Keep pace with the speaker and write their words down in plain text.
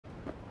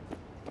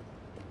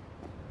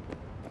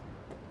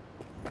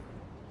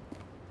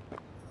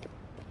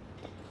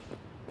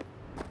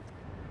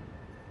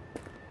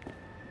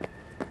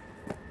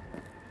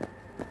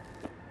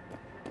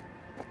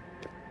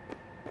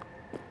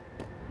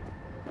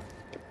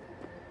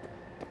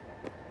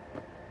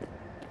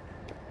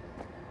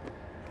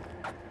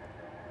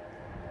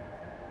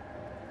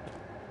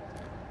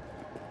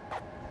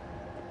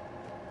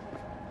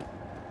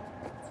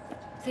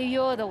So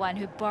you're the one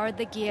who borrowed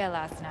the gear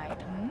last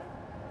night, hmm?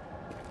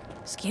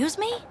 Excuse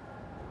me?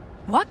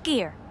 What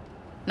gear?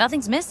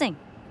 Nothing's missing.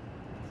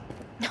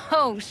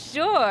 Oh,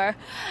 sure.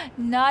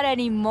 Not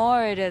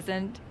anymore, it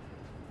isn't.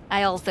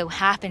 I also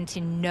happen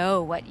to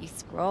know what you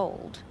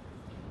scrolled.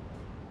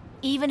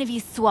 Even if you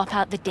swap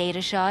out the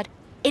data shard,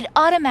 it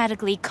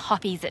automatically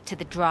copies it to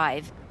the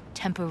drive,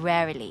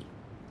 temporarily.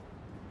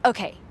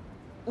 Okay,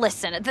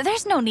 listen,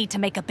 there's no need to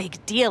make a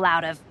big deal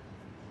out of...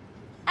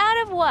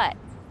 Out of what?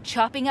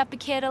 Chopping up a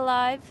kid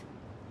alive?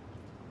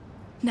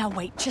 Now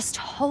wait, just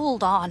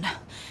hold on.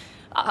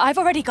 I've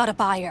already got a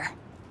buyer.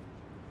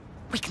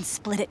 We can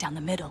split it down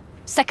the middle.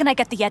 Second I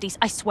get the Yetis,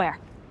 I swear.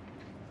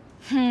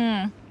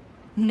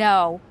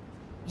 No.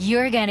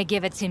 You're gonna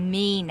give it to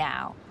me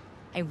now.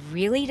 I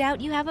really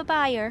doubt you have a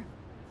buyer.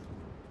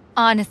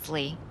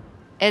 Honestly,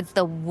 it's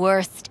the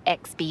worst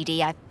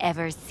XBD I've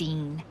ever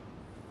seen.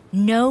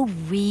 No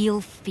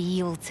real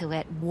feel to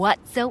it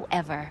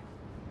whatsoever.